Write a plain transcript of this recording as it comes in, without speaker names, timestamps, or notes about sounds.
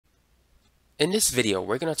In this video,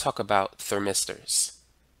 we're going to talk about thermistors.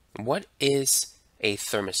 What is a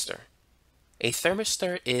thermistor? A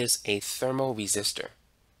thermistor is a thermal resistor.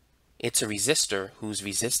 It's a resistor whose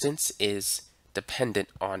resistance is dependent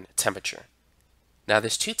on temperature. Now,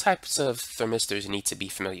 there's two types of thermistors you need to be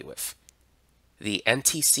familiar with: the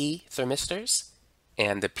NTC thermistors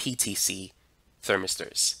and the PTC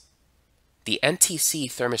thermistors. The NTC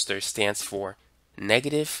thermistor stands for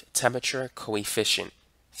negative temperature coefficient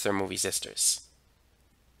thermal resistors.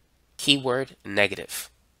 Keyword negative.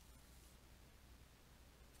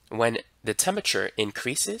 When the temperature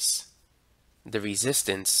increases, the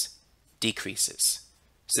resistance decreases.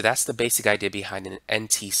 So that's the basic idea behind an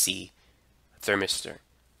NTC thermistor.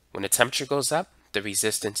 When the temperature goes up, the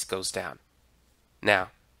resistance goes down.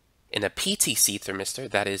 Now, in a PTC thermistor,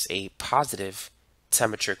 that is a positive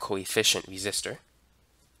temperature coefficient resistor,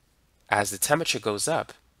 as the temperature goes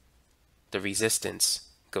up, the resistance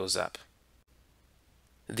goes up.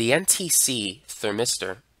 The NTC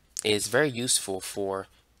thermistor is very useful for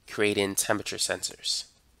creating temperature sensors.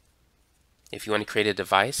 If you want to create a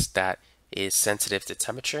device that is sensitive to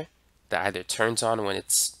temperature, that either turns on when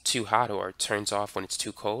it's too hot or turns off when it's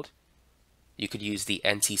too cold, you could use the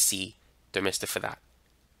NTC thermistor for that.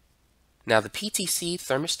 Now, the PTC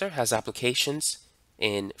thermistor has applications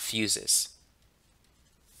in fuses.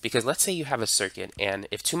 Because let's say you have a circuit, and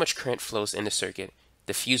if too much current flows in the circuit,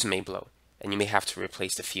 the fuse may blow, and you may have to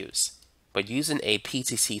replace the fuse. But using a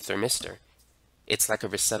PTC thermistor, it's like a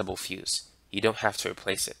resettable fuse. You don't have to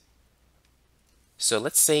replace it. So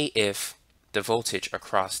let's say if the voltage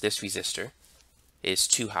across this resistor is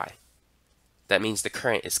too high, that means the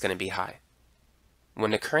current is going to be high.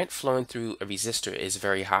 When the current flowing through a resistor is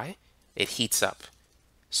very high, it heats up.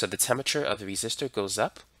 So the temperature of the resistor goes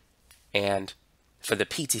up, and for the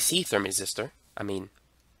PTC thermistor,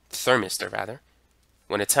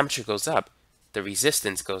 when the temperature goes up, the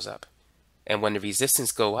resistance goes up. And when the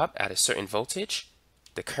resistance goes up at a certain voltage,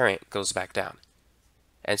 the current goes back down.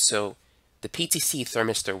 And so the PTC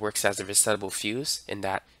thermistor works as a resettable fuse in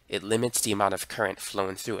that it limits the amount of current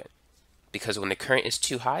flowing through it. Because when the current is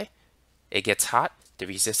too high, it gets hot, the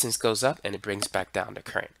resistance goes up, and it brings back down the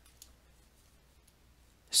current.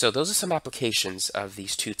 So those are some applications of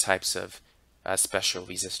these two types of special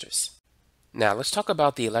resistors. Now let's talk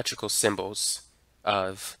about the electrical symbols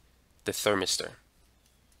of the thermistor.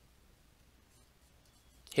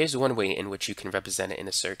 Here's one way in which you can represent it in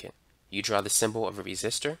a circuit. You draw the symbol of a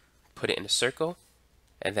resistor, put it in a circle,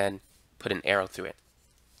 and then put an arrow through it.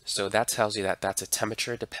 So that tells you that that's a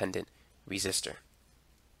temperature dependent resistor.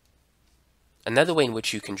 Another way in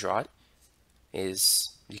which you can draw it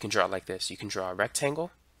is you can draw it like this. You can draw a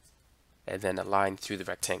rectangle and then a line through the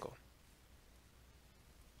rectangle.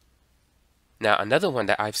 Now another one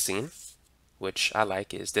that I've seen, which I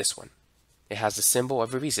like, is this one. It has the symbol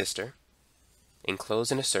of a resistor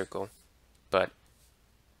enclosed in a circle, but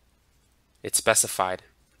it's specified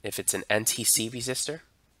if it's an NTC resistor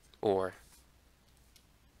or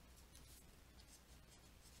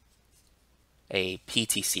a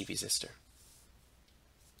PTC resistor.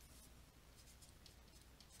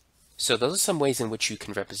 So those are some ways in which you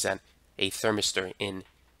can represent a thermistor in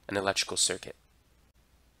an electrical circuit.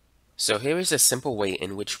 So here is a simple way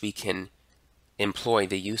in which we can employ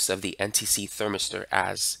the use of the NTC thermistor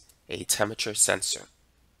as a temperature sensor.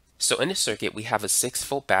 So in the circuit, we have a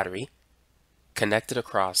 6-volt battery connected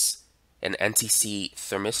across an NTC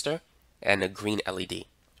thermistor and a green LED,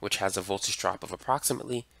 which has a voltage drop of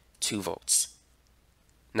approximately 2 volts.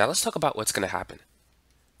 Now let's talk about what's going to happen.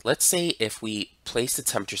 Let's say if we place the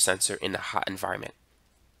temperature sensor in a hot environment,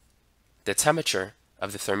 the temperature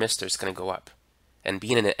of the thermistor is going to go up. And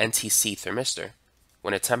being in an NTC thermistor,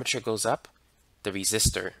 when the temperature goes up, the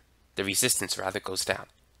resistance goes down.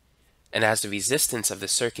 And as the resistance of the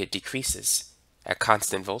circuit decreases at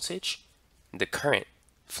constant voltage, the current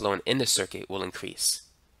flowing in the circuit will increase.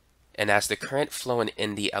 And as the current flowing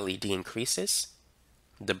in the LED increases,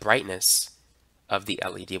 the brightness of the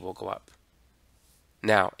LED will go up.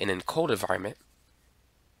 Now, in a cold environment,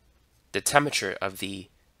 the temperature of the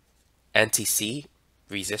NTC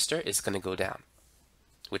resistor is going to go down,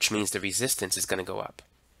 which means the resistance is going to go up.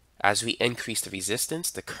 As we increase the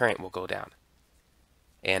resistance, the current will go down.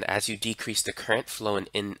 And as you decrease the current flowing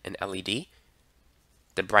in an LED,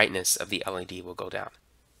 the brightness of the LED will go down.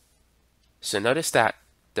 So notice that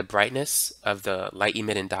the brightness of the light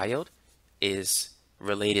emitting diode is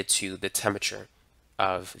related to the temperature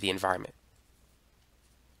of the environment.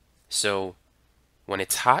 So when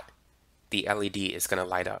it's hot, the LED is going to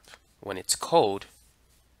light up. When it's cold,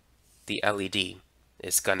 the LED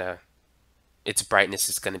is its brightness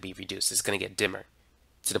is going to be reduced. It's going to get dimmer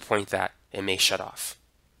to the point that it may shut off,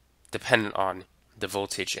 dependent on the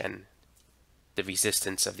voltage and the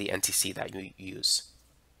resistance of the NTC that you use.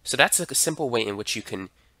 So that's a simple way in which you can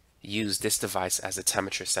use this device as a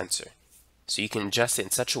temperature sensor. So you can adjust it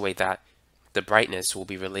in such a way that the brightness will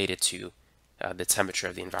be related to the temperature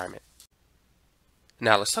of the environment.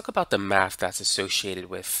 Now let's talk about the math that's associated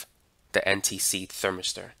with the NTC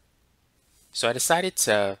thermistor. So I decided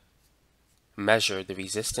to measure the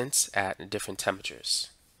resistance at different temperatures.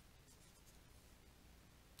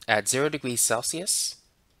 At 0 degrees Celsius,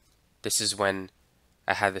 this is when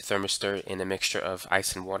I had the thermistor in a mixture of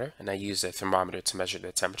ice and water, and I used a thermometer to measure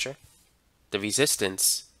the temperature. The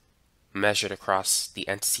resistance measured across the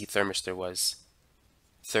NTC thermistor was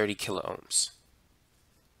 30 kiloohms.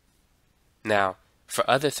 Now, for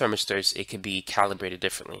other thermistors, it could be calibrated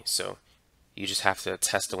differently, so you just have to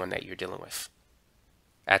test the one that you're dealing with.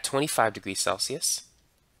 At 25 degrees Celsius,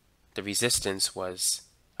 the resistance was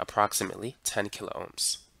approximately 10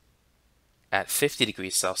 kiloohms. At 50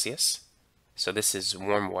 degrees Celsius, so this is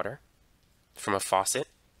warm water from a faucet,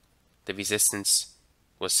 the resistance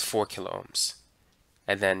was 4 kiloohms.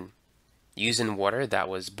 And then using water that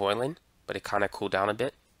was boiling, but it kind of cooled down a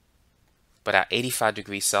bit. But at 85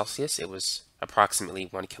 degrees Celsius, it was approximately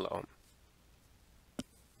 1 kiloohm.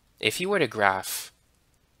 If you were to graph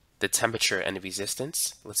the temperature and the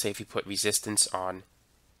resistance, let's say if you put resistance on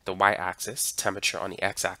the y-axis, temperature on the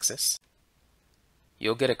x-axis,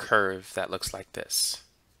 you'll get a curve that looks like this.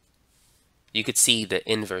 You could see the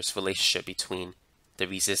inverse relationship between the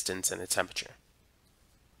resistance and the temperature.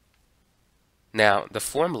 Now, the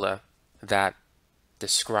formula that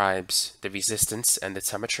describes the resistance and the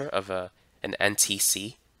temperature of an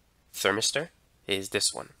NTC thermistor is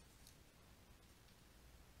this one.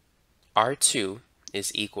 R2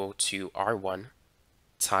 is equal to R1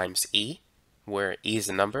 times E, where E is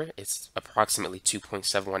a number, it's approximately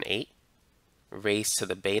 2.718, raised to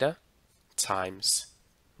the beta times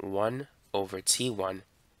 1 over T1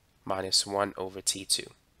 minus 1 over T2.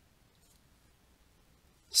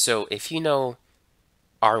 So if you know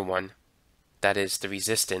R1, that is the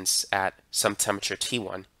resistance at some temperature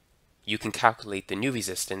T1, you can calculate the new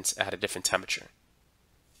resistance at a different temperature.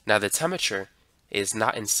 Now the temperature is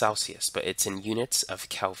not in Celsius, but it's in units of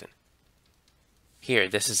Kelvin. Here,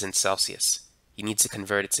 this is in Celsius. You need to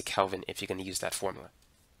convert it to Kelvin if you're going to use that formula.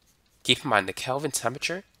 Keep in mind the Kelvin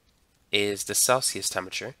temperature is the Celsius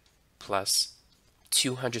temperature plus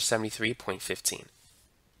 273.15.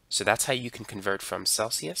 So that's how you can convert from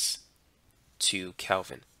Celsius to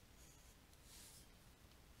Kelvin.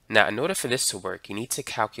 Now, in order for this to work, you need to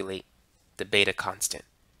calculate the beta constant.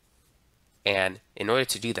 And in order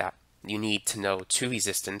to do that, you need to know two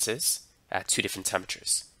resistances at two different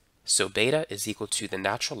temperatures. So beta is equal to the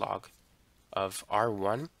natural log of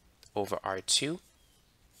R1 over R2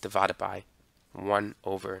 divided by 1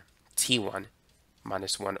 over T1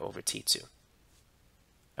 minus 1 over T2.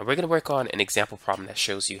 And we're going to work on an example problem that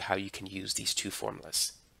shows you how you can use these two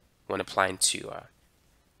formulas when applying to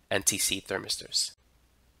NTC thermistors.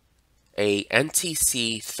 A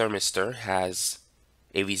NTC thermistor has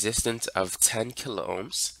a resistance of 10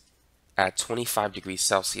 kiloohms at 25 degrees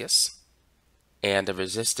Celsius and a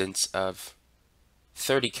resistance of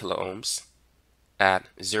 30 kiloohms at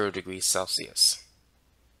 0 degrees Celsius.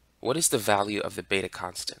 What is the value of the beta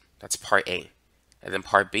constant? That's part A. And then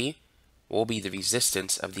part B will be the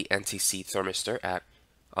resistance of the NTC thermistor at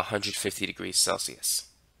 150 degrees Celsius.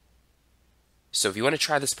 So if you want to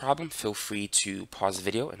try this problem, feel free to pause the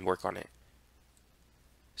video and work on it.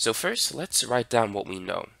 So first, let's write down what we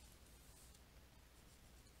know.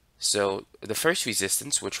 So the first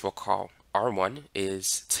resistance, which we'll call R1,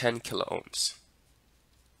 is 10 kiloohms.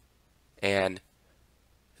 And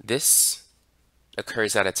this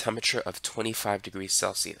occurs at a temperature of 25 degrees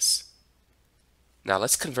Celsius. Now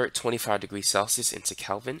let's convert 25 degrees Celsius into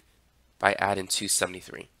Kelvin by adding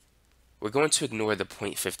 273. We're going to ignore the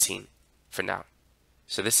 0.15 for now.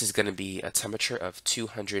 So this is going to be a temperature of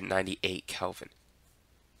 298 Kelvin.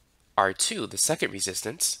 R2, the second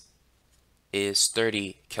resistance, is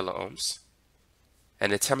 30 kiloohms,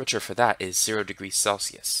 and the temperature for that is 0 degrees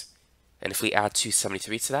Celsius. And if we add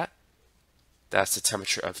 273 to that, that's the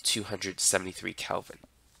temperature of 273 Kelvin.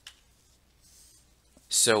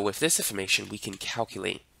 So with this information, we can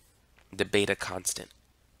calculate the beta constant.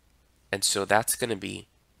 And so that's going to be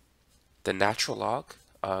the natural log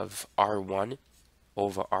of R1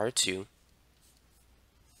 over R2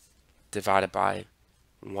 divided by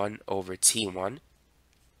 1 over T1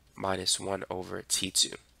 minus 1 over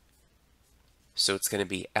T2. So it's going to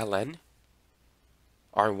be ln.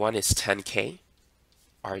 R1 is 10K,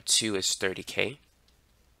 R2 is 30K,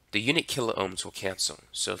 the unit kilo ohms will cancel.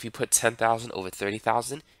 So if you put 10,000 over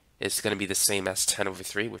 30,000, it's going to be the same as 10 over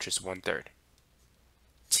 3, which is 1/3.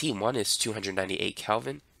 T1 is 298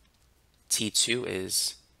 Kelvin. T2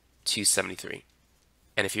 is 273.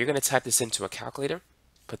 And if you're going to type this into a calculator,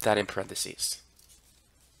 put that in parentheses.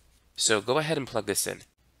 So go ahead and plug this in.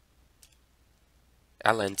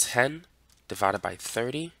 ln 10 divided by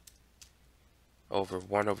 30 over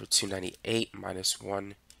 1 over 298 minus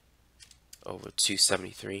 1 over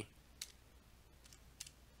 273.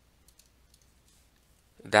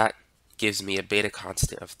 That gives me a beta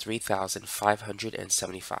constant of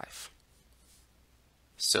 3,575.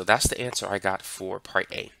 So that's the answer I got for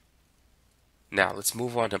part A. Now let's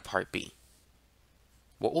move on to part B.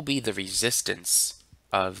 What will be the resistance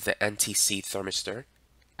of the NTC thermistor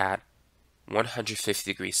at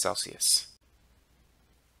 150 degrees Celsius?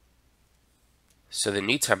 So the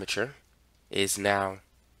new temperature is now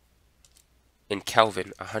in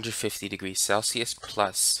Kelvin 150 degrees Celsius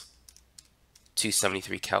plus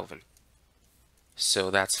 273 Kelvin.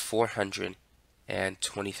 So that's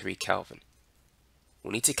 423 Kelvin.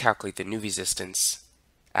 We need to calculate the new resistance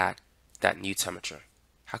at that new temperature.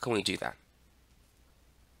 How can we do that?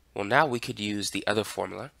 Well, now we could use the other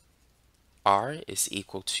formula. R is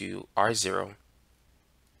equal to R0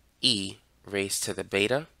 E raised to the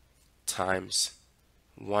beta times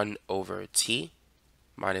 1 over T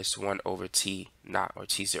minus 1 over T naught, or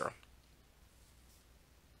T0.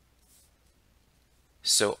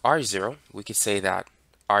 So R0, we could say that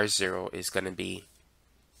R0 is going to be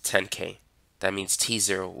 10K. That means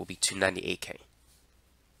T0 will be 298K.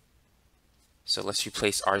 So let's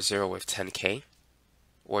replace R0 with 10K,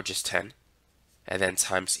 or just 10, and then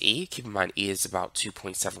times E. Keep in mind E is about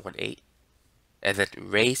 2.718, and then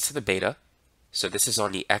raised to the beta. So this is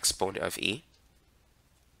on the exponent of E,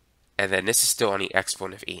 and then this is still on the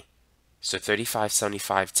exponent of E. So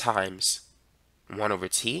 3575 times 1 over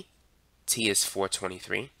T. T is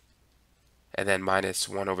 423, and then minus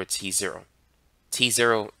 1 over T0.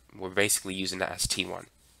 T0, we're basically using that as T1,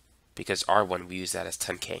 because R1 we use that as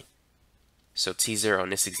 10K. So T0 in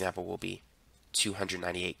this example will be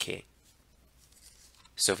 298K.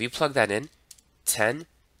 So if you plug that in, 10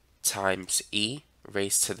 times E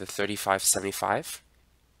raised to the 3575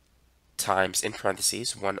 times, in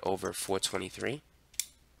parentheses, 1 over 423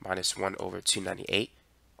 minus 1 over 298.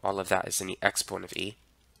 All of that is in the exponent of E.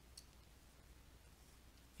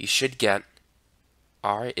 You should get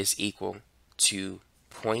R is equal to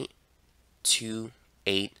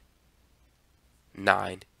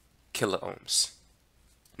 0.289 kilo ohms.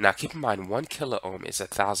 Now keep in mind 1 kilo ohm is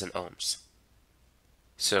 1,000 ohms.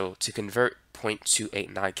 So to convert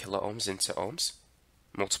 0.289 kilo ohms into ohms,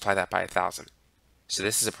 multiply that by 1,000. So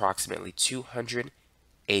this is approximately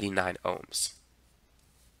 289 ohms.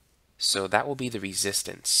 So that will be the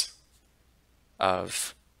resistance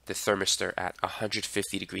of the thermistor at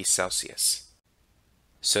 150 degrees Celsius.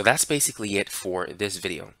 So that's basically it for this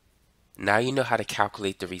video. Now you know how to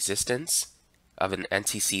calculate the resistance of an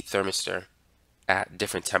NTC thermistor at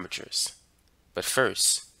different temperatures. But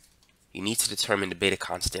first, you need to determine the beta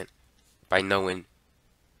constant by knowing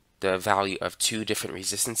the value of two different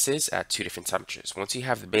resistances at two different temperatures. Once you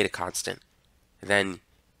have the beta constant, then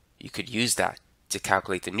you could use that to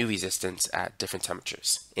calculate the new resistance at different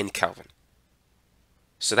temperatures in Kelvin.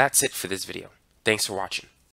 So that's it for this video. Thanks for watching.